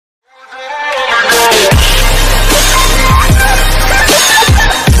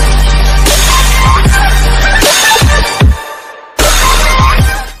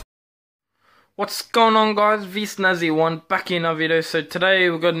Going on, guys? V-Snazzy1 back in our video. So today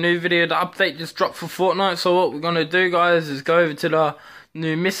we've got a new video. The update just dropped for Fortnite. So what we're gonna do, guys, is go over to the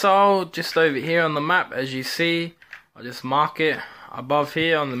new missile just over here on the map. As you see, I'll just mark it above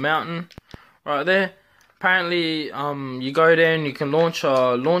here on the mountain right there. Apparently you go there and you can launch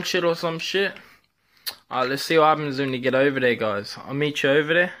it or some shit. Let's see what happens when you get over there, guys. I'll meet you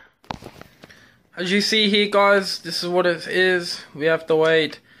over there. As you see here, guys, this is what it is. We have to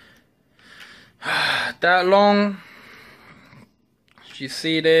wait that long, as you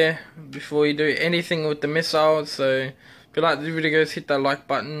see there, before you do anything with the missile. So if you like this video, guys, hit that like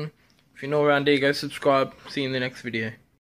button. If you're not around here, go subscribe. See you in the next video.